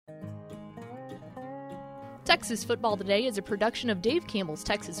Texas Football Today is a production of Dave Campbell's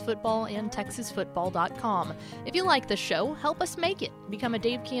Texas Football and TexasFootball.com. If you like the show, help us make it. Become a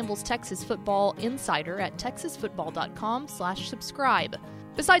Dave Campbell's Texas Football insider at TexasFootball.com/subscribe.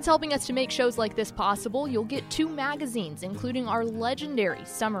 Besides helping us to make shows like this possible, you'll get 2 magazines, including our legendary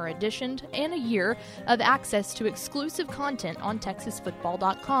Summer Edition, and a year of access to exclusive content on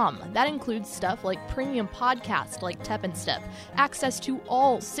TexasFootball.com. That includes stuff like premium podcasts like Tep and Step, access to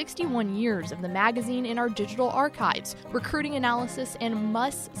all 61 years of the magazine in our digital archives, recruiting analysis, and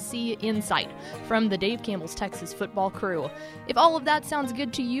must-see insight from the Dave Campbell's Texas Football crew. If all of that sounds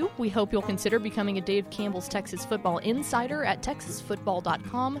good to you, we hope you'll consider becoming a Dave Campbell's Texas Football insider at TexasFootball.com/subscribe.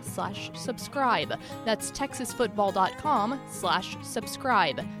 That's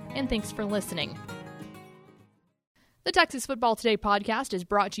TexasFootball.com/subscribe. And thanks for listening. The Texas Football Today podcast is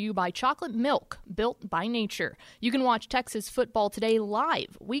brought to you by Chocolate Milk, built by nature. You can watch Texas Football Today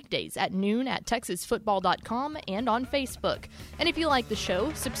live weekdays at noon at TexasFootball.com and on Facebook. And if you like the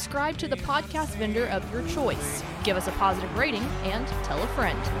show, subscribe to the podcast vendor of your choice. Give us a positive rating and tell a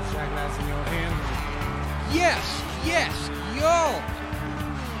friend. Yes, y'all!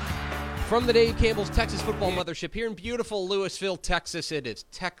 From the Dave Campbell's Texas Football Mothership here in beautiful Lewisville, Texas, it is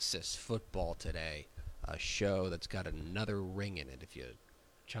Texas Football Today, a show that's got another ring in it if you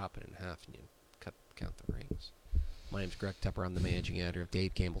chop it in half and you count the rings. My name's Greg Tepper. I'm the managing editor of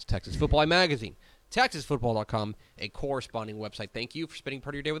Dave Campbell's Texas Football Magazine, TexasFootball.com, a corresponding website. Thank you for spending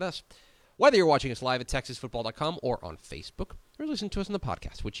part of your day with us. Whether you're watching us live at TexasFootball.com or on Facebook, or listening to us on the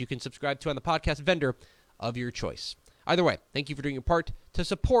podcast, which you can subscribe to on the podcast vendor of your choice. Either way, thank you for doing your part to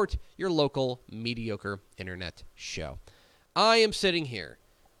support your local mediocre internet show. I am sitting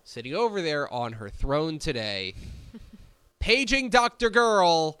over there on her throne today, paging Dr.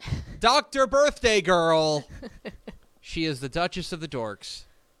 Girl, Dr. Birthday Girl. She is the Duchess of the Dorks,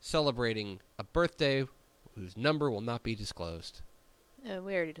 celebrating a birthday whose number will not be disclosed.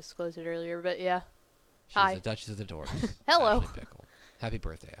 We already disclosed it earlier, but yeah. She's Hi. the Duchess of the Dorks. Hello. Ashley Pickle. Happy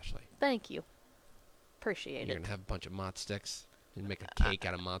birthday, Ashley. Thank you. Appreciate You're it. going to have a bunch of mott sticks and make a cake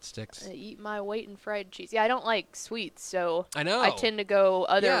out of mott sticks. Eat my weight in fried cheese. Yeah, I don't like sweets, so I know. I tend to go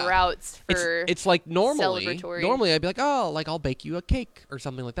other routes for it's like normally I'd be like, I'll bake you a cake or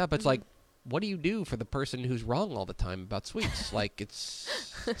something like that. But it's like, what do you do for the person who's wrong all the time about sweets? Like, it's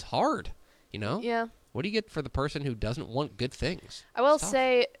hard, you know? Yeah. What do you get for the person who doesn't want good things? I will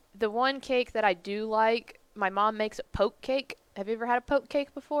say the one cake that I do like, my mom makes a poke cake. Have you ever had a poke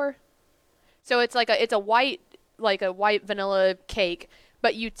cake before? So it's like a white vanilla cake,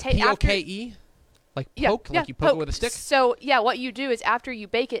 but you take P-O-K-E? Like poke? Like you poke it with a stick? So, yeah, what you do is after you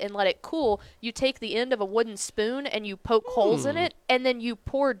bake it and let it cool, you take the end of a wooden spoon and you poke holes in it, and then you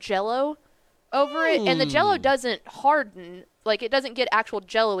pour Jell-O over it, and the Jell-O doesn't harden. Like, it doesn't get actual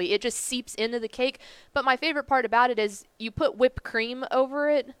Jell-O-y. It just seeps into the cake. But my favorite part about it is you put whipped cream over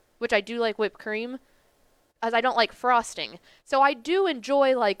it, which I do like whipped cream, as I don't like frosting. So I do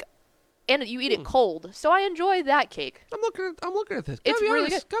enjoy, like, and you eat it cold. So I enjoy that cake. I'm looking at this. It's really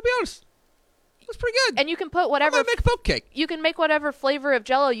good. Gotta be honest. Looks pretty good. And you can put whatever. I'm gonna make a poke cake. You can make whatever flavor of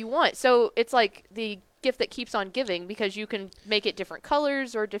Jell-O you want. So it's like the gift that keeps on giving because you can make it different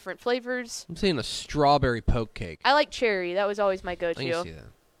colors or different flavors. I'm seeing a strawberry poke cake. I like cherry. That was always my go-to. I can see that.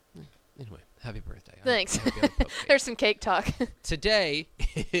 Anyway, happy birthday. Thanks. I hope you have a poke cake. There's some cake talk. Today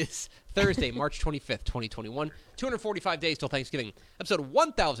is Thursday, March 25th, 2021. 245 days till Thanksgiving. Episode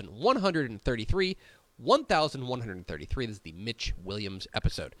 1133. 1133. This is the Mitch Williams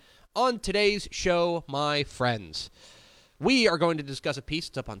episode. On today's show, my friends, we are going to discuss a piece,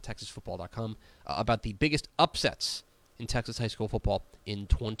 it's up on TexasFootball.com, about the biggest upsets in Texas high school football in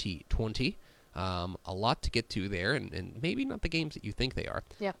 2020. A lot to get to there, and maybe not the games that you think they are.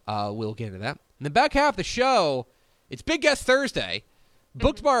 Yeah. We'll get into that. In the back half of the show, it's Big Guest Thursday,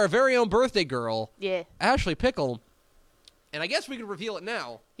 booked by our very own birthday girl, Ashley Pickle. And I guess we can reveal it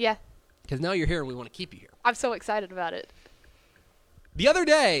now. Yeah. Because now you're here and we want to keep you here. I'm so excited about it. The other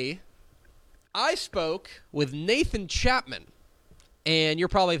day, I spoke with Nathan Chapman. And you're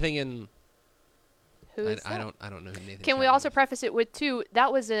probably thinking, Who is that? I don't know who Nathan Can Chapman we also is. preface it with, too,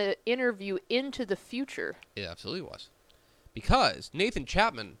 that was an interview into the future. It absolutely was. Because Nathan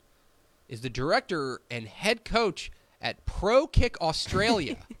Chapman is the director and head coach at Pro Kick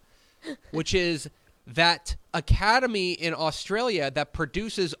Australia, which is that academy in Australia that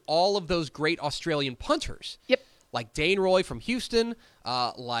produces all of those great Australian punters. Yep. Like Dane Roy from Houston,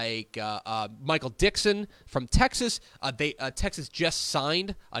 like Michael Dixon from Texas. Texas just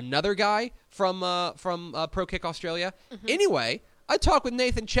signed another guy from Pro Kick Australia. Mm-hmm. Anyway, I talked with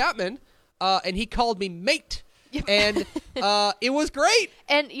Nathan Chapman, and he called me mate. And it was great.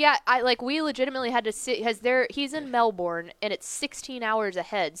 And yeah, we legitimately had to sit. He's in Melbourne, and it's 16 hours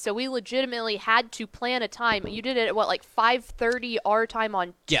ahead. So we legitimately had to plan a time. You did it at 5:30 our time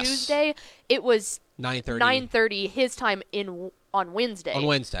on Tuesday. It was 9:30 his time on Wednesday. On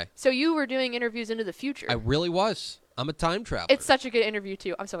Wednesday. So you were doing interviews into the future. I really was. I'm a time traveler. It's such a good interview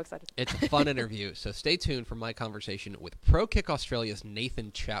too. I'm so excited. It's a fun interview. So stay tuned for my conversation with Pro Kick Australia's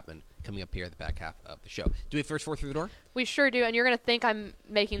Nathan Chapman coming up here at the back half of the show. Do we have first four through the door? We sure do, and you're going to think I'm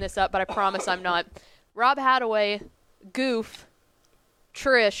making this up, but I promise I'm not. Rob Hadaway, Goof,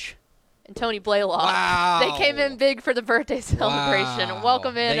 Trish, and Tony Blaylock. Wow. They came in big for the birthday celebration. Wow.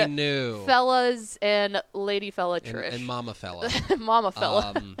 Welcome in, they knew. fellas and lady fella Trish. And mama fella. Mama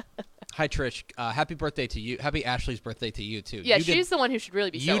fella. Hi, Trish. Happy birthday to you. Happy Ashley's birthday to you, too. Yeah, she's the one who should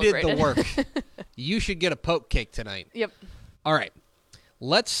really be celebrated. You did the work. You should get a poke cake tonight. Yep. All right.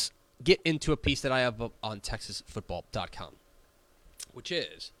 Let's get into a piece that I have up on TexasFootball.com, which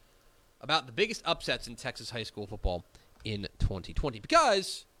is about the biggest upsets in Texas high school football in 2020.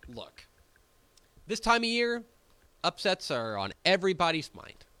 Because, look, this time of year, upsets are on everybody's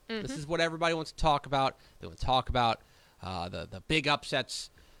mind. Mm-hmm. This is what everybody wants to talk about. They want to talk about the big upsets.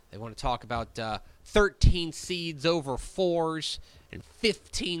 They want to talk about 13 seeds over 4s and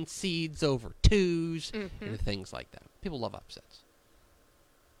 15 seeds over 2s and things like that. People love upsets.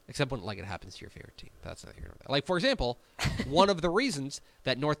 Except when it happens to your favorite team. That's not here nor there. Like, for example, one of the reasons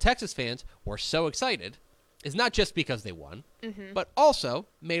that North Texas fans were so excited is not just because they won, but also,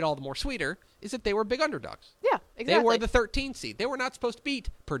 made all the more sweeter, is that they were big underdogs. Yeah, exactly. They were the 13th seed. They were not supposed to beat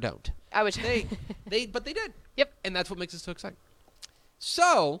Purdue. But they did. Yep. And that's what makes us so exciting.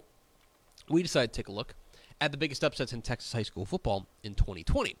 So, we decided to take a look at the biggest upsets in Texas high school football in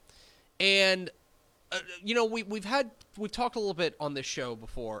 2020. And, we've talked a little bit on this show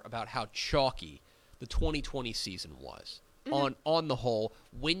before about how chalky the 2020 season was. On the whole,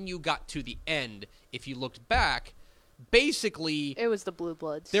 when you got to the end, if you looked back, basically it was the Blue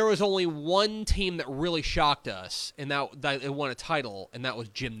Bloods. There was only one team that really shocked us, and that it won a title, and that was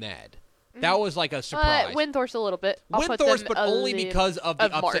Jim Ned. That was like a surprise. Windthorst a little bit. Windthorst, but only because of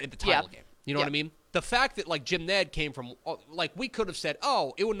the upset at the title game. You know what I mean? The fact that Jim Ned came from we could have said,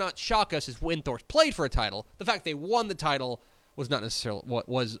 oh, it would not shock us if Windthorst played for a title. The fact they won the title was not necessarily what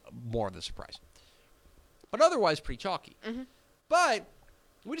was more of the surprise. But otherwise, pretty chalky. But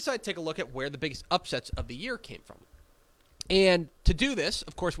we decided to take a look at where the biggest upsets of the year came from. And to do this,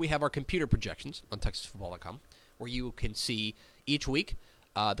 of course, we have our computer projections on TexasFootball.com, where you can see each week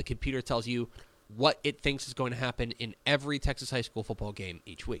the computer tells you what it thinks is going to happen in every Texas high school football game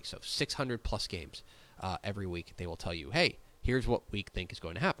each week. So 600-plus games every week. They will tell you, hey, here's what we think is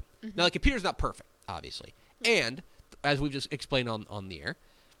going to happen. Now, the computer's not perfect, obviously. And, as we've just explained on the air,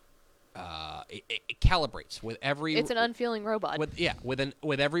 it calibrates with every... It's an unfeeling robot.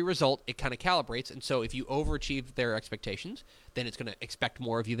 With every result, it kind of calibrates. And so if you overachieve their expectations, then it's going to expect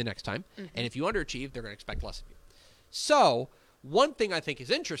more of you the next time. And if you underachieve, they're going to expect less of you. So one thing I think is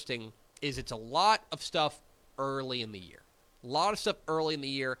interesting is it's a lot of stuff early in the year. A lot of stuff early in the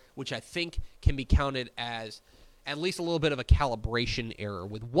year, which I think can be counted as at least a little bit of a calibration error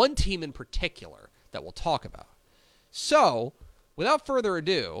with one team in particular that we'll talk about. So, without further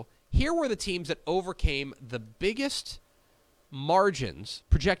ado, here were the teams that overcame the biggest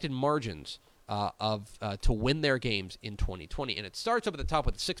projected margins to win their games in 2020. And it starts up at the top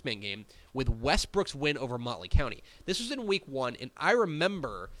with a 6-man game with Westbrook's win over Motley County. This was in week 1, and I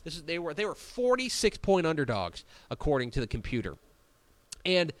remember they were 46-point underdogs according to the computer.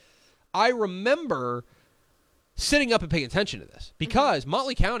 And I remember sitting up and paying attention to this because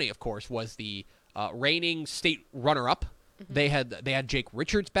Motley County, of course, was the reigning state runner-up. They had Jake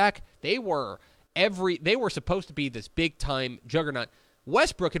Richards back. They were supposed to be this big-time juggernaut.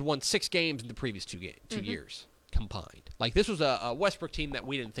 Westbrook had won 6 games in the previous 2 years combined. This was a Westbrook team that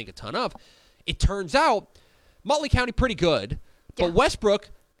we didn't think a ton of. It turns out Motley County pretty good, but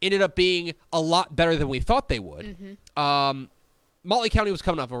Westbrook ended up being a lot better than we thought they would. Motley County was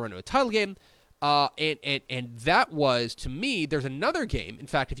coming off a run to a title game, and that was, to me, there's another game. In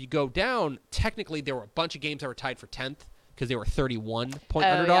fact, if you go down, technically there were a bunch of games that were tied for 10th because they were 31-point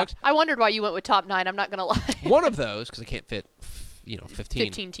underdogs. Yeah. I wondered why you went with top 9. I'm not going to lie. One of those, because I can't fit 15.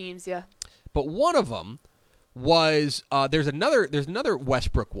 15 teams, yeah. But one of them was there's another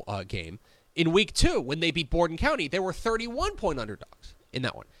Westbrook game in week 2 when they beat Borden County. They were 31-point underdogs in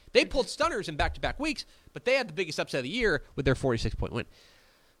that one. They pulled stunners in back-to-back weeks, but they had the biggest upset of the year with their 46-point win.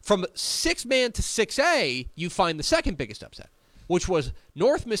 From 6-man to 6A, you find the second biggest upset, which was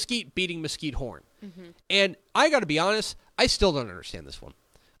North Mesquite beating Mesquite Horn. And I got to be honest, I still don't understand this one.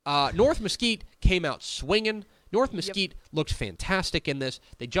 North Mesquite came out swinging. North Mesquite looked fantastic in this.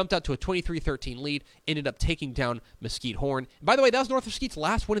 They jumped out to a 23-13 lead, ended up taking down Mesquite Horn. By the way, that was North Mesquite's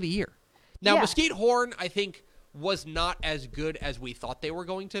last win of the year. Now, Mesquite Horn, I think, was not as good as we thought they were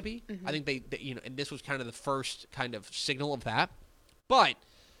going to be. I think they and this was kind of the first kind of signal of that. But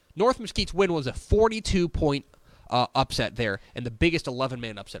North Mesquite's win was a 42-point upset there, and the biggest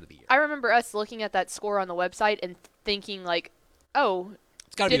 11-man upset of the year. I remember us looking at that score on the website and thinking like, oh,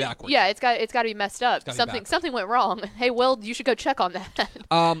 it's got to be backwards. Yeah, it's got to be messed up. Something went wrong. Hey, Will, you should go check on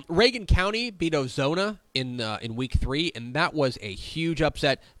that. Reagan County beat Ozona in week 3, and that was a huge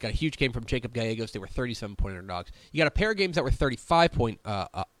upset. Got a huge game from Jacob Gallegos. They were 37-point underdogs. You got a pair of games that were 35-point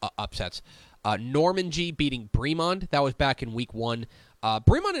upsets. Normandy beating Bremond. That was back in week 1.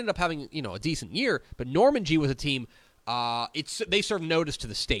 Bremond ended up having a decent year, but Normandy was a team. They served notice to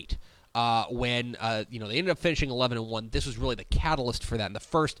the state. When they ended up finishing 11-1, this was really the catalyst for that, and the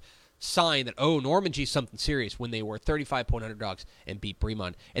first sign that Normandy's something serious when they were 35-point underdogs and beat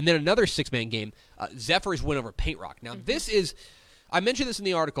Bremond. And then another 6-man game, Zephyr's win over Paint Rock. Now this is, I mentioned this in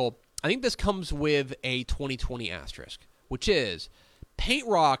the article. I think this comes with a 2020 asterisk, which is Paint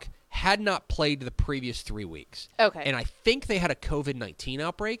Rock had not played the previous 3 weeks. Okay. And I think they had a COVID-19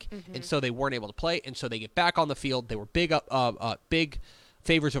 outbreak, and so they weren't able to play, and so they get back on the field. They were big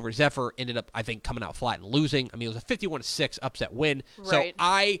favors over Zephyr, ended up, I think, coming out flat and losing. I mean, it was a 51-6 upset win. Right.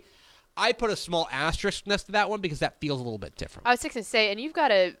 So I put a small asterisk next to that one because that feels a little bit different. I was going to say, and you've got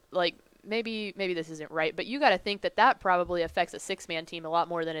to, like, maybe this isn't right, but you got to think that probably affects a 6-man team a lot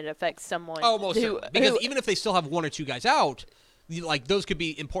more than it affects someone most certainly. Because even if they still have 1 or 2 guys out, like those could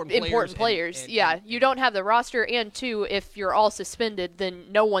be important players. You don't have the roster, and 2, if you're all suspended, then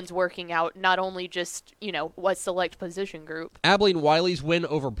no one's working out, not only just, what select position group. Abilene Wiley's win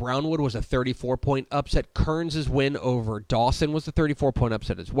over Brownwood was a 34-point upset. Kearns' win over Dawson was a 34-point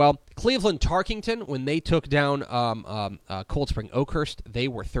upset as well. Cleveland Tarkington, when they took down Cold Spring Oakhurst, they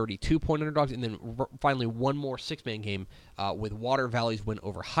were 32-point underdogs. And then finally one more 6-man game with Water Valley's win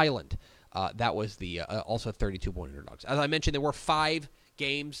over Highland. That was the also 32-point underdogs. As I mentioned, there were 5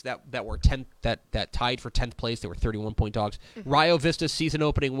 games that were 10 that tied for 10th place. They were 31-point dogs. Rio Vista's season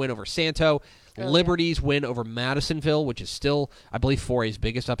opening win over Santo. Liberty's win over Madisonville, which is still, I believe, 4A's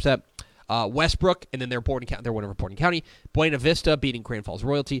biggest upset. Westbrook, and then their win over Borden County. Buena Vista beating Grand Falls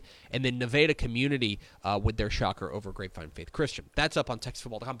Royalty, and then Nevada Community with their shocker over Grapevine Faith Christian. That's up on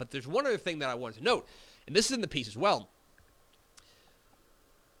TexasFootball.com. But there's one other thing that I wanted to note, and this is in the piece as well.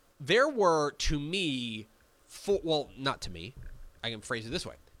 There were, to me, not to me, I can phrase it this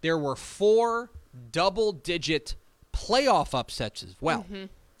way. There were 4 double-digit playoff upsets as well.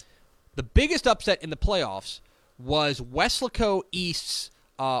 The biggest upset in the playoffs was Weslaco East's,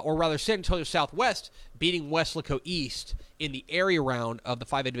 or rather San Antonio Southwest, beating Weslaco East in the area round of the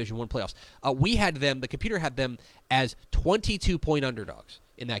 5A Division I playoffs. The computer had them as 22-point underdogs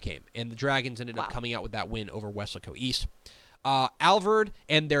in that game, and the Dragons ended up coming out with that win over Weslaco East. Alvord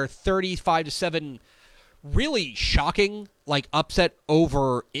and their 35-7 really shocking upset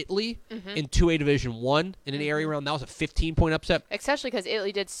over Italy in 2A Division I in an area round. That was a 15-point upset. Especially because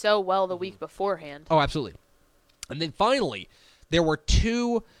Italy did so well the week beforehand. Oh, absolutely. And then finally, there were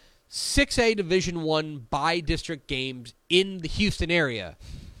 2 6A Division I by-district games in the Houston area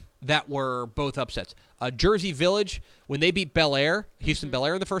that were both upsets. Jersey Village, when they beat Bel Air, Houston Bel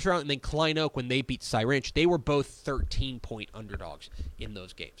Air in the first round, and then Klein Oak when they beat Cy Ranch, they were both 13-point underdogs in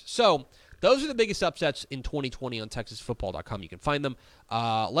those games. So those are the biggest upsets in 2020 on TexasFootball.com. You can find them.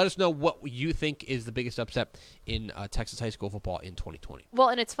 Let us know what you think is the biggest upset in Texas high school football in 2020. Well,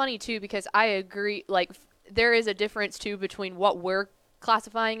 and it's funny, too, because I agree, there is a difference, too, between what we're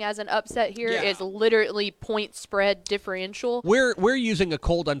classifying as an upset here is literally point spread differential. We're using a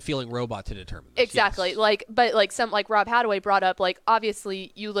cold, unfeeling robot to determine this. Exactly. Yes. But Rob Hadaway brought up,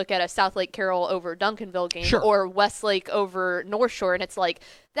 obviously you look at a South Lake Carroll over Duncanville game or Westlake over North Shore, and it's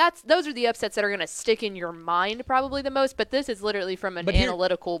those are the upsets that are going to stick in your mind probably the most, but this is literally from an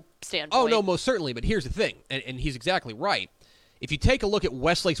analytical standpoint. Oh, no, most certainly. But here's the thing, and he's exactly right. If you take a look at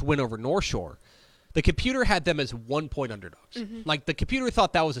Westlake's win over North Shore, the computer had them as 1-point underdogs. The computer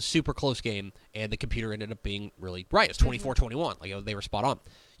thought that was a super close game, and the computer ended up being really right. It's 24-21. They were spot on.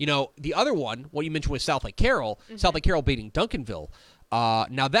 The other one, what you mentioned was South Lake Carroll. South Lake Carroll beating Duncanville.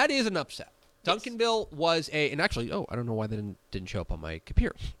 Now, that is an upset. Duncanville was and actually, I don't know why that didn't show up on my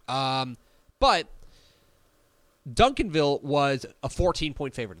computer. But Duncanville was a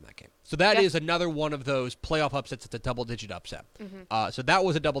 14-point favorite in that game. So that is another one of those playoff upsets that's a double-digit upset. So that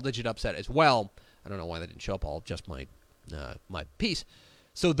was a double-digit upset as well. I don't know why that didn't show up. I'll adjust my piece.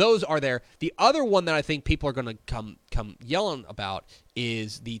 So those are there. The other one that I think people are going to come yelling about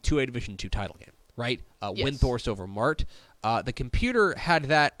is the 2A Division II title game. right? Yes. Windthorst over Mart. The computer had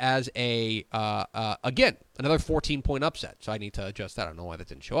that as again, another 14-point upset. So I need to adjust that. I don't know why that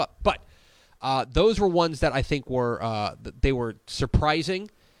didn't show up. But those were ones that I think were they were surprising.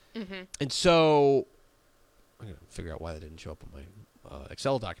 Mm-hmm. And so I'm going to figure out why that didn't show up on my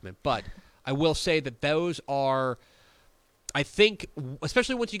Excel document. But I will say that those are, I think,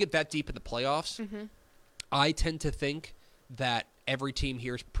 especially once you get that deep in the playoffs, mm-hmm. I tend to think that every team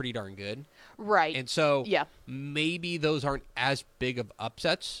here is pretty darn good. Right. And so maybe those aren't as big of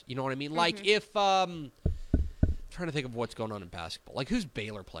upsets. You know what I mean? Mm-hmm. Like if I'm trying to think of what's going on in basketball. Like who's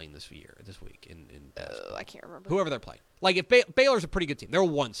Baylor playing this week in basketball? I can't remember. Whoever they're playing. Like if Baylor's a pretty good team. They're a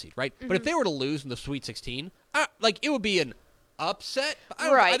 1 seed, right? Mm-hmm. But if they were to lose in the Sweet 16, like it would be an upset.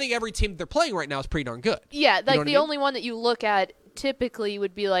 I think every team that they're playing right now is pretty darn good. Yeah, like the only one that you look at typically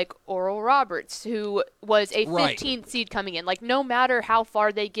would be like Oral Roberts, who was a 15th seed coming in. Like no matter how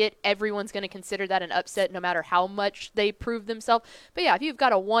far they get, everyone's going to consider that an upset no matter how much they prove themselves. But yeah, if you've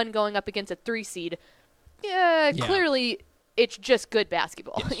got a 1 going up against a 3 seed, clearly it's just good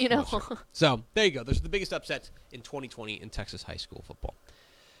basketball, yes, you know? Sure. So there you go. Those are the biggest upsets in 2020 in Texas high school football.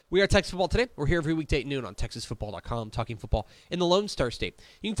 We are Texas Football Today. We're here every weekday at noon on TexasFootball.com, talking football in the Lone Star State.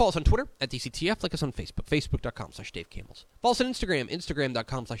 You can follow us on Twitter at DCTF, like us on Facebook, Facebook.com/Dave Campbells. Follow us on Instagram,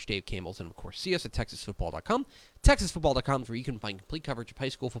 Instagram.com/Dave Campbells, and of course, see us at TexasFootball.com. TexasFootball.com is where you can find complete coverage of high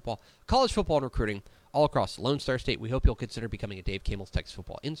school football, college football, and recruiting all across the Lone Star State. We hope you'll consider becoming a Dave Campbell's Texas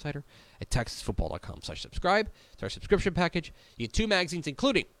Football Insider at TexasFootball.com/subscribe. It's our subscription package. You get 2 magazines,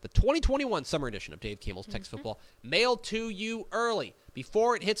 including the 2021 summer edition of Dave Campbell's Texas Football, mailed to you early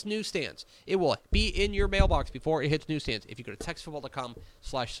before it hits newsstands. It will be in your mailbox before it hits newsstands if you go to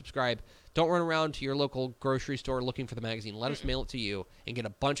TexasFootball.com/subscribe. Don't run around to your local grocery store looking for the magazine. Let us mail it to you and get a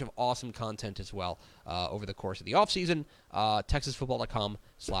bunch of awesome content as well over the course of the offseason.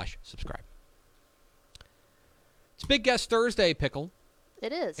 TexasFootball.com/subscribe. It's Big Guest Thursday, Pickle.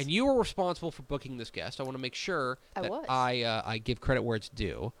 It is. And you were responsible for booking this guest. I want to make sure that I give credit where it's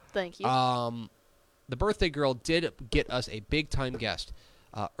due. Thank you. The birthday girl did get us a big-time guest.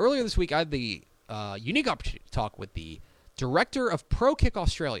 Earlier this week, I had the unique opportunity to talk with the director of Pro Kick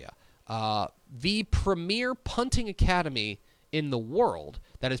Australia, the premier punting academy in the world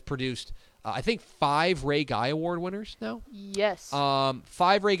that has produced, I think, 5 Ray Guy Award winners now. Yes.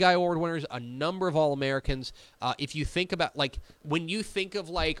 5 Ray Guy Award winners, a number of All-Americans. If you think about, like, when you think of,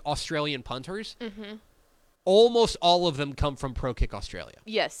 like, Australian punters, almost all of them come from Pro Kick Australia.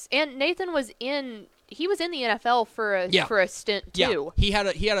 Yes, and Nathan was in the NFL for a stint too.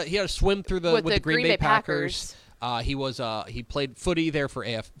 Yeah. He had a swim through with the Green Bay Packers. He played footy there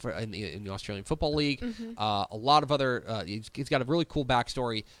in the Australian Football League. A lot of other he's got a really cool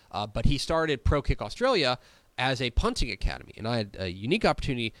backstory. But he started Pro Kick Australia as a punting academy, and I had a unique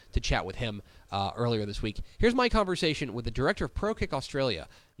opportunity to chat with him earlier this week. Here's my conversation with the director of Pro Kick Australia,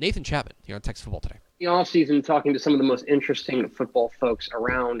 Nathan Chapman, here on Texas Football Today. The offseason, talking to some of the most interesting football folks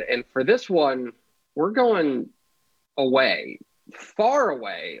around, and for this one, we're going away, far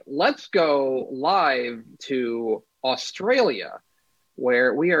away. Let's go live to Australia,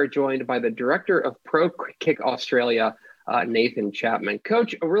 where we are joined by the director of Pro Kick Australia, Nathan Chapman.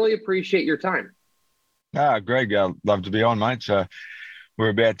 Coach, I really appreciate your time. Greg, I'd love to be on, mate. So we're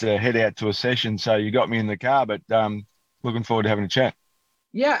about to head out to a session, so you got me in the car, but looking forward to having a chat.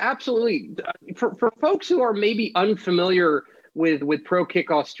 Yeah, absolutely. For folks who are maybe unfamiliar with Pro Kick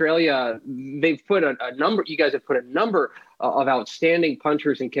Australia, they've put a number. You guys have put a number of outstanding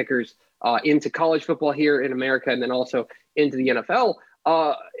punters and kickers into college football here in America, and then also into the NFL.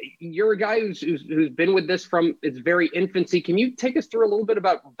 You're a guy who's been with this from its very infancy. Can you take us through a little bit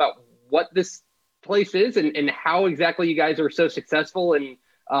about what this place is and how exactly you guys are so successful in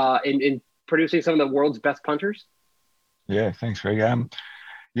producing some of the world's best punters? Yeah, thanks, Greg. I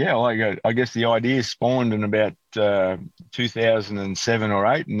guess the idea spawned in about 2007 or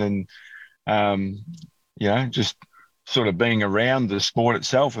 8, and then, just sort of being around the sport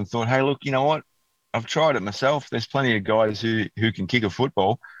itself and thought, hey, look, you know what? I've tried it myself. There's plenty of guys who can kick a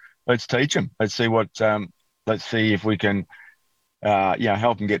football. Let's teach them. Let's see let's see if we can,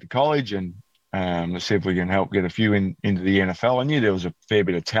 help them get to college, and let's see if we can help get a few into the NFL. I knew there was a fair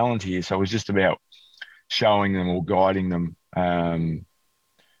bit of talent here, so it was just about showing them or guiding them,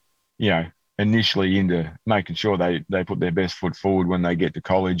 initially into making sure they put their best foot forward when they get to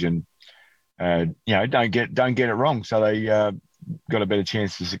college, and don't get it wrong, so they got a better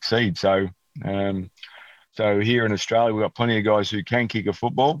chance to succeed. So here in Australia, we've got plenty of guys who can kick a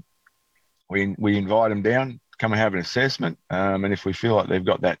football. We invite them down, come and have an assessment, and if we feel like they've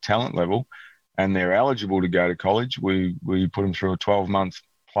got that talent level and they're eligible to go to college, we put them through a 12-month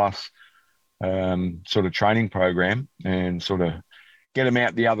plus sort of training program and sort of get them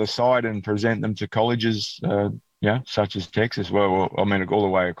out the other side and present them to colleges, such as Texas. Well, I mean, all the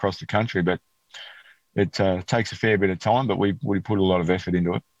way across the country, but it takes a fair bit of time, but we put a lot of effort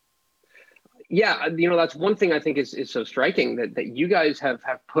into it. Yeah, that's one thing I think is so striking that you guys have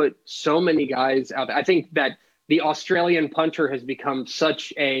put so many guys out. I think that the Australian punter has become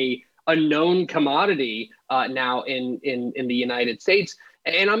such a known commodity now in the United States.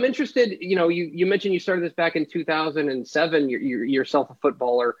 And I'm interested, you mentioned you started this back in 2007. You're yourself a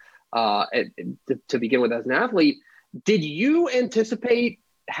footballer to begin with as an athlete. Did you anticipate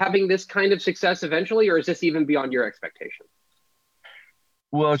having this kind of success eventually, or is this even beyond your expectation?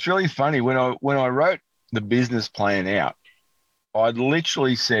 Well, it's really funny. When I wrote the business plan out, I'd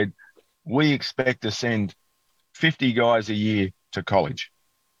literally said, we expect to send 50 guys a year to college.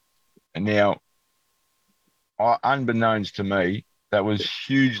 And now, unbeknownst to me, that was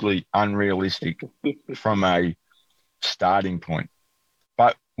hugely unrealistic from a starting point.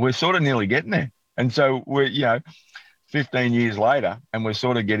 But we're sort of nearly getting there. And so we're, 15 years later, and we're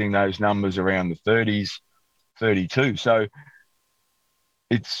sort of getting those numbers around the 30s, 32. So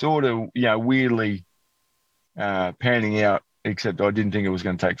it's sort of, weirdly panning out, except I didn't think it was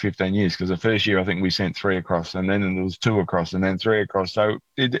going to take 15 years because the first year I think we sent 3 across, and then there was 2 across, and then 3 across. So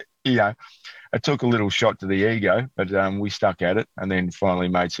it took a little shot to the ego, but we stuck at it and then finally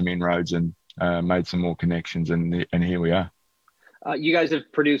made some inroads and made some more connections, and here we are. You guys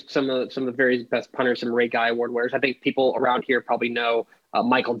have produced some of the very best punters, some Ray Guy Award winners. I think people around here probably know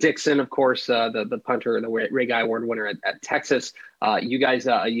Michael Dixon, of course, the punter, the Ray Guy Award winner at Texas. You guys,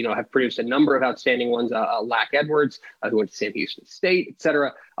 have produced a number of outstanding ones. Lack Edwards, who went to Sam Houston State, et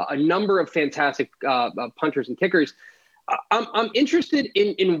cetera. A number of fantastic punters and kickers. I'm interested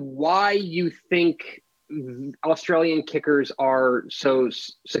in why you think Australian kickers are so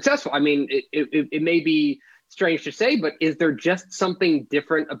successful. I mean, it may be strange to say, but is there just something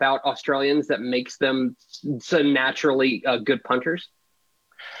different about Australians that makes them so naturally good punters?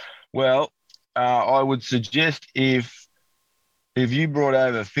 Well, I would suggest if you brought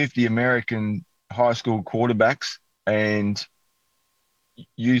over 50 American high school quarterbacks and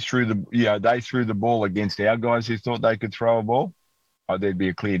they threw the ball against our guys who thought they could throw a ball, there'd be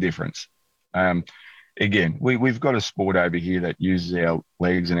a clear difference. Again, we've got a sport over here that uses our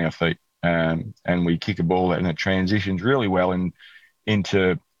legs and our feet, and we kick a ball and it transitions really well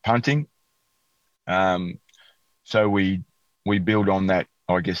into punting. So we build on that,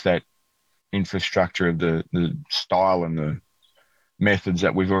 I guess, that infrastructure of the style and the methods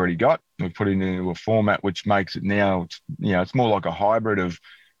that we've already got. We've put it into a format which makes it now, it's more like a hybrid of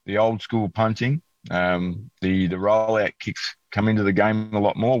the old school punting. The rollout kicks come into the game a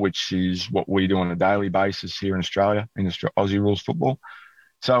lot more, which is what we do on a daily basis here in Australia, in Aussie rules football.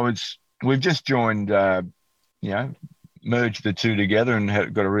 So we've just joined, merged the two together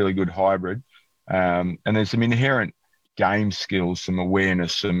and got a really good hybrid. And there's some inherent game skills, some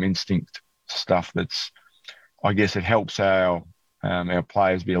awareness, some instinct stuff that's, I guess, it helps our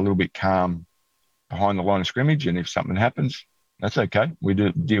players be a little bit calm behind the line of scrimmage. And if something happens, that's okay. We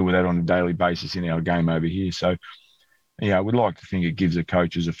do deal with that on a daily basis in our game over here. So, we'd like to think it gives the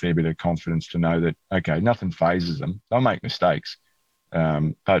coaches a fair bit of confidence to know that, okay, nothing phases them. They'll make mistakes.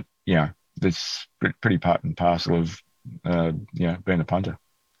 But, that's pretty part and parcel of, being a punter.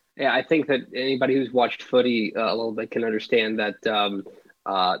 Yeah, I think that anybody who's watched footy a little bit can understand that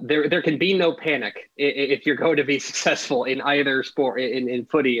there can be no panic if you're going to be successful in either sport in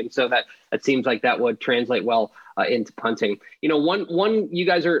footy, and so that seems like that would translate well into punting. One you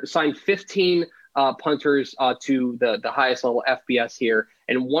guys are signed 15 punters to the highest level FBS here,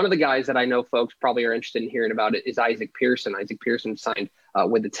 and one of the guys that I know folks probably are interested in hearing about it is Isaac Pearson. Isaac Pearson signed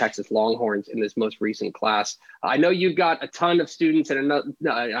with the Texas Longhorns in this most recent class. I know you've got a ton of students, and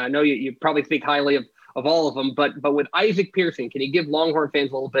I know you probably think highly of all of them, but with Isaac Pearson, can you give Longhorn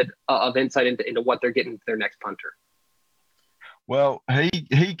fans a little bit of insight into what they're getting with their next punter? Well,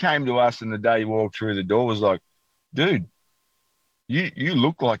 he came to us, and the day he walked through the door was like, dude, you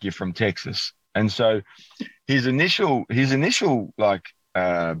look like you're from Texas. And so his initial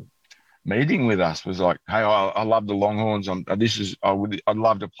meeting with us was like, hey, I love the Longhorns. I'd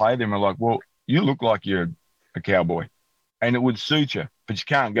love to play them. We're like, well, you look like you're a Cowboy, and it would suit you, but you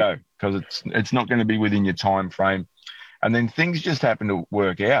can't go because it's not going to be within your time frame. And then things just happened to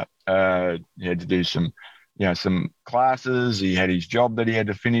work out. He had to do some classes. He had his job that he had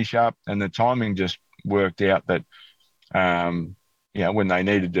to finish up, and the timing just worked out that, when they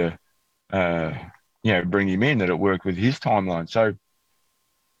needed to, bring him in, that it worked with his timeline. So,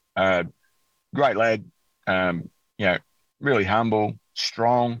 great lad, really humble,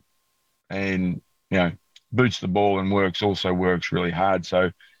 strong, and, boots the ball and also works really hard.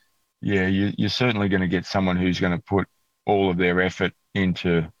 So, yeah, you're certainly going to get someone who's going to put all of their effort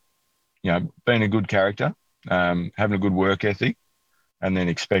into, being a good character, having a good work ethic, and then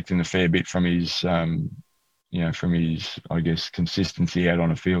expecting a fair bit from his, I guess, consistency out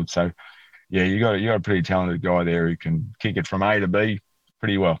on a field. So, yeah, you got a pretty talented guy there who can kick it from A to B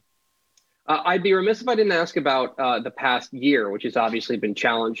pretty well. I'd be remiss if I didn't ask about the past year, which has obviously been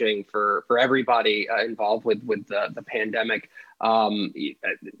challenging for everybody involved with the pandemic.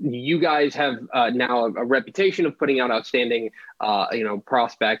 You guys have now a reputation of putting out outstanding,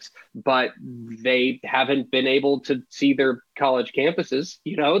 prospects, but they haven't been able to see their college campuses.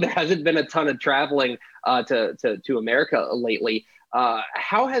 There hasn't been a ton of traveling to America lately.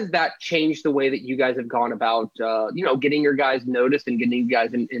 How has that changed the way that you guys have gone about, getting your guys noticed and getting you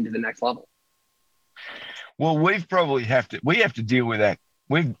guys into the next level? Well, we have to deal with that.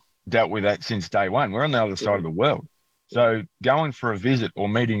 We've dealt with that since day one. We're on the other side of the world. So going for a visit or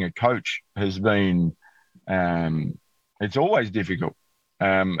meeting a coach has been, it's always difficult.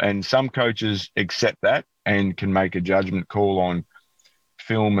 And some coaches accept that and can make a judgment call on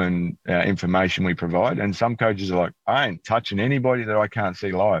film and information we provide. And some coaches are like, I ain't touching anybody that I can't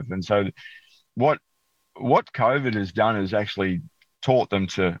see live. And so what COVID has done is actually taught them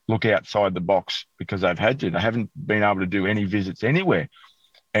to look outside the box because they've had to. They haven't been able to do any visits anywhere.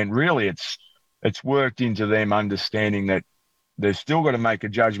 And really it's worked into them understanding that they've still got to make a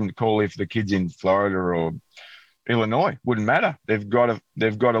judgment call if the kid's in Florida or Illinois. Wouldn't matter. They've got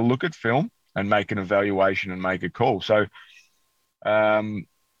to look at film and make an evaluation and make a call. So in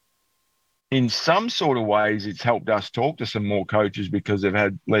some sort of ways, it's helped us talk to some more coaches because they've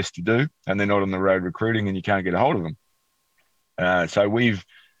had less to do and they're not on the road recruiting and you can't get a hold of them. So we've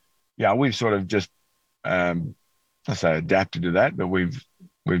sort of just, adapted to that, but we've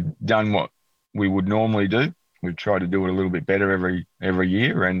done what we would normally do. We've tried to do it a little bit better every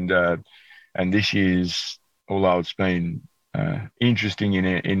year, and this year's, although it's been interesting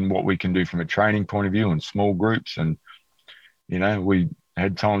in what we can do from a training point of view and small groups, and we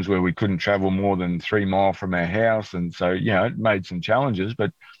had times where we couldn't travel more than 3 miles from our house, and so it made some challenges,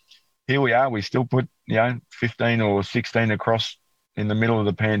 but here we are. We still put 15 or 16 across in the middle of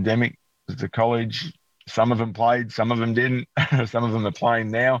the pandemic to college. Some of them played, some of them didn't. Some of them are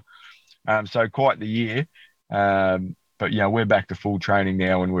playing now. So quite the year. But we're back to full training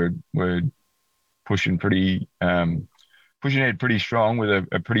now, and we're pushing ahead pretty strong with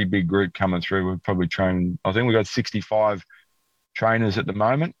a pretty big group coming through. We're probably training. I think we've got 65 trainers at the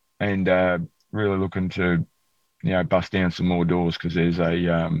moment, and really looking to bust down some more doors because there's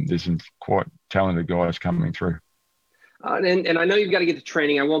some quite talented guys coming through. And I know you've got to get to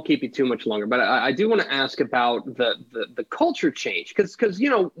training. I won't keep you too much longer, but I do want to ask about the culture change because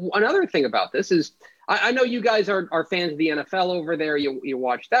another thing about this is I know you guys are fans of the NFL over there. You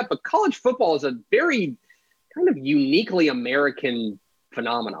watch that, but college football is a very kind of uniquely American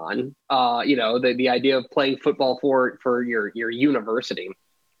phenomenon. The idea of playing football for your university.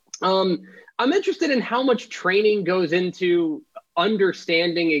 I'm interested in how much training goes into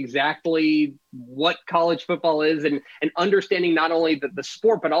understanding exactly what college football is and understanding not only the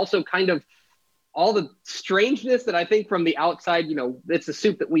sport, but also kind of all the strangeness that I think from the outside, it's a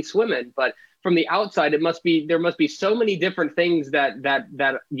soup that we swim in, but from the outside, there must be so many different things that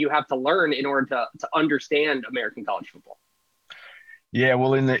you have to learn in order to understand American college football. Yeah.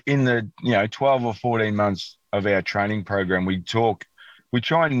 Well, in the 12 or 14 months of our training program, we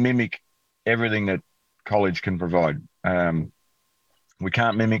try and mimic everything that college can provide. We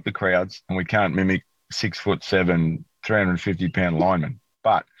can't mimic the crowds, and we can't mimic 6'7", 350-pound linemen.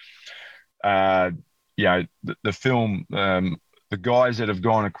 But the film, the guys that have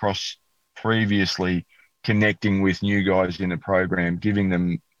gone across previously, connecting with new guys in the program, giving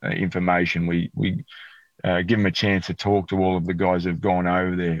them information. We give them a chance to talk to all of the guys who've gone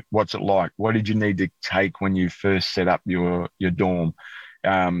over there. What's it like? What did you need to take when you first set up your dorm?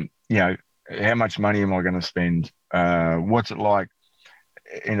 How much money am I going to spend? What's it like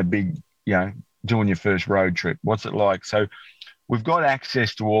in a big, doing your first road trip? What's it like? So we've got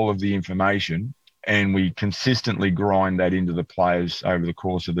access to all of the information, and we consistently grind that into the players over the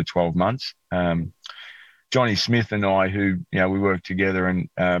course of the 12 months. Johnny Smith and I, who, we work together, and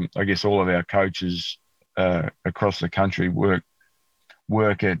I guess all of our coaches across the country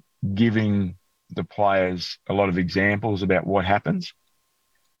work at giving the players a lot of examples about what happens.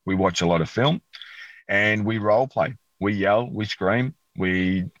 We watch a lot of film, and we role play. We yell, we scream,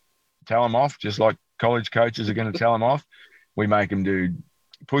 we tell them off, just like college coaches are going to tell them off. We make them do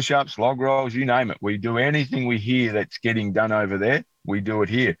push-ups, log rolls, you name it. We do anything we hear that's getting done over there, we do it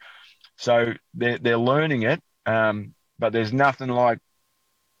here. So they're learning it, but there's nothing like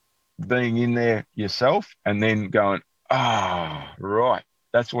being in there yourself and then going, right,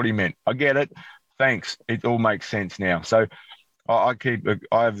 that's what he meant. I get it. Thanks. It all makes sense now. So I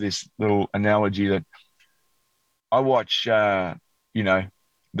have this little analogy that I watch, the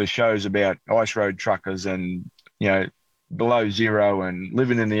shows about ice road truckers and, below zero and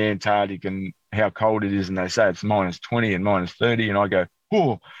living in the Antarctic and how cold it is. And they say it's minus 20 and minus 30. And I go,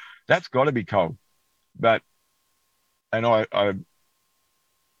 oh, that's got to be cold. I've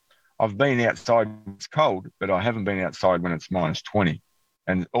been outside when it's cold, but I haven't been outside when it's minus 20.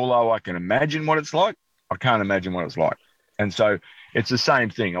 And although I can imagine what it's like, I can't imagine what it's like. And so it's the same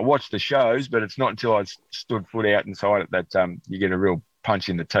thing. I watch the shows, but it's not until I stood foot out inside it that you get a real punch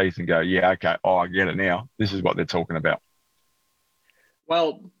in the teeth and go, yeah, okay, I get it now. This is what they're talking about.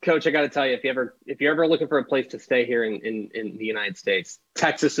 Well, Coach, I got to tell you, if you're ever looking for a place to stay here in the United States,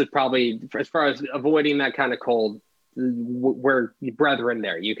 Texas is probably, as far as avoiding that kind of cold, we're brethren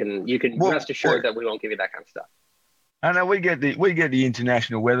there. You can rest assured that we won't give you that kind of stuff. I know we get the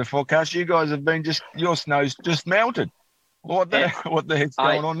international weather forecast. You guys have been your snow's just melted. What the heck's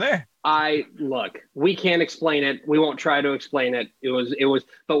going on there? Look, we can't explain it. We won't try to explain it. It was,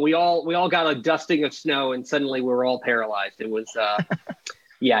 but we all got a dusting of snow and suddenly we were all paralyzed. It was,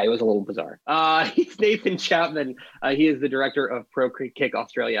 yeah, it was a little bizarre. He's Nathan Chapman. He is the director of Pro Kick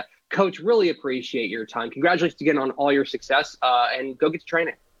Australia. Coach, really appreciate your time. Congratulations again on all your success, and go get to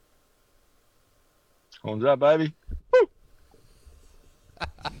training. Horns up, baby.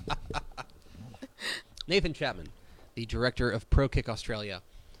 Nathan Chapman, the director of Pro Kick Australia.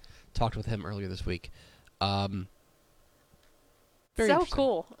 Talked with him earlier this week. Very so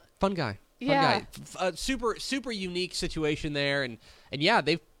cool. Fun guy. Yeah. Super unique situation there, and yeah,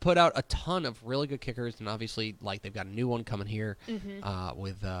 they've put out a ton of really good kickers, and obviously, like, they've got a new one coming here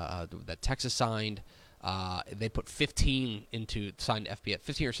with that Texas signed. They put 15 into signed FBS,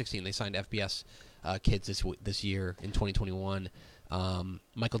 15 or 16. They signed FBS kids this year in 2021.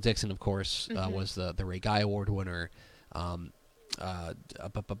 Michael Dixon, of course, was the Ray Guy Award winner.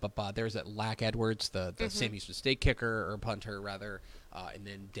 There's that Lack Edwards, the Sam Houston State kicker or punter rather, and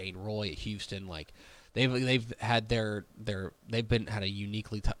then Dane Roy at Houston. Like they've had had a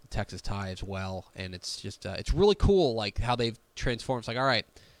uniquely Texas tie as well, and it's just it's really cool like how they've transformed. It's like, all right,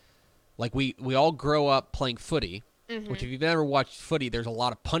 like we all grow up playing footy, which if you've never watched footy, there's a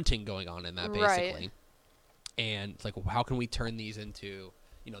lot of punting going on in that basically, right. And it's like, well, how can we turn these into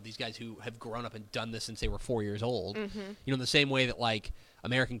these guys who have grown up and done this since they were 4 years old, in the same way that, like,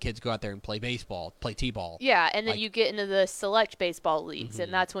 American kids go out there and play baseball, play t-ball. Yeah, and then you get into the select baseball leagues,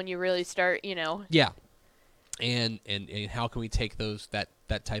 and that's when you really start, Yeah. And how can we take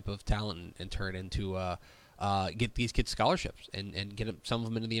that type of talent and turn it into get these kids scholarships and get some of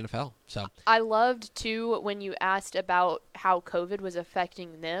them into the NFL. So I loved, too, when you asked about how COVID was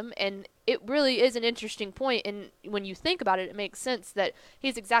affecting them, and it really is an interesting point, and when you think about it, it makes sense that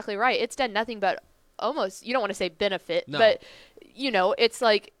he's exactly right. It's done nothing but almost, you don't want to say benefit, but, it's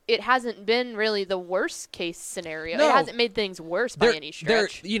like it hasn't been really the worst case scenario. No. It hasn't made things worse by any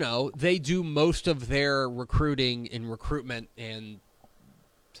stretch. They do most of their recruiting and recruitment and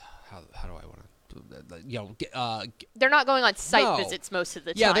how do I want to they're not going on site visits most of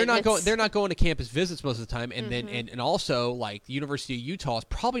the time. Yeah, they're not going to campus visits most of the time, and then and also like the University of Utah is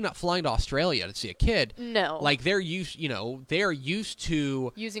probably not flying to Australia to see a kid. No, like they are used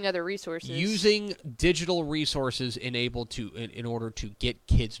to using other resources, using digital resources in order to get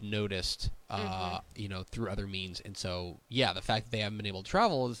kids noticed, through other means. And so the fact that they haven't been able to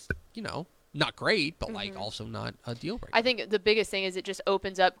travel is not great, but like also not a deal breaker. I think the biggest thing is it just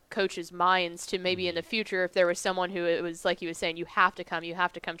opens up coaches' minds to maybe in the future, if there was someone who it was like he was saying, you have to come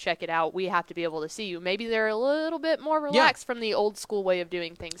check it out. We have to be able to see you. Maybe they're a little bit more relaxed from the old school way of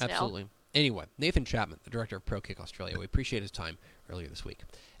doing things now. Absolutely. Anyway, Nathan Chapman, the director of Pro Kick Australia. We appreciate his time earlier this week.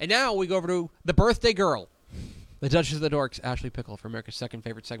 And now we go over to the birthday girl. The Duchess of the Dorks, Ashley Pickle, for America's second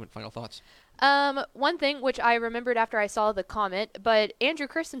favorite segment. Final thoughts? One thing, which I remembered after I saw the comment, but Andrew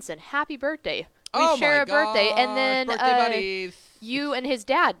Christensen, happy birthday. We share a birthday, and then you and his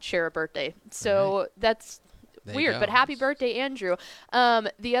dad share a birthday. So that's weird, but happy birthday, Andrew.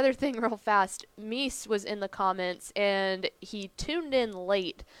 The other thing real fast, Meese was in the comments, and he tuned in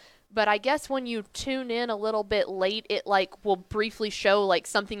late. But I guess when you tune in a little bit late, it like will briefly show like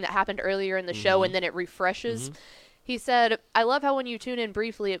something that happened earlier in the show, and then it refreshes. He said, I love how when you tune in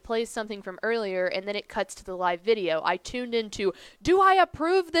briefly, it plays something from earlier, and then it cuts to the live video. I tuned into, do I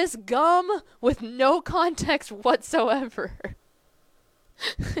approve this gum? With no context whatsoever.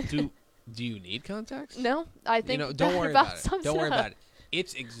 Do you need context? No, I think don't worry about it. Don't worry about it.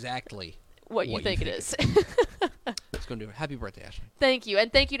 It's exactly what you think it is. Let's go do it. Happy birthday, Ashley. Thank you.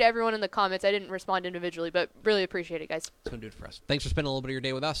 And thank you to everyone in the comments. I didn't respond individually, but really appreciate it, guys. It's going to do it for us. Thanks for spending a little bit of your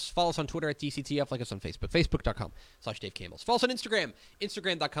day with us. Follow us on Twitter at DCTF. Like us on Facebook, facebook.com/Dave Camels. Follow us on Instagram,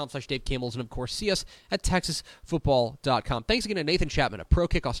 instagram.com/Dave Camels. And, of course, see us at texasfootball.com. Thanks again to Nathan Chapman of Pro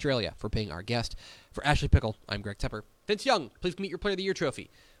Kick Australia for being our guest. For Ashley Pickle, I'm Greg Tepper. Vince Young, please meet your Player of the Year trophy.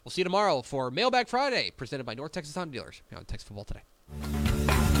 We'll see you tomorrow for Mailbag Friday, presented by North Texas Honda Dealers here on Texas Football Today.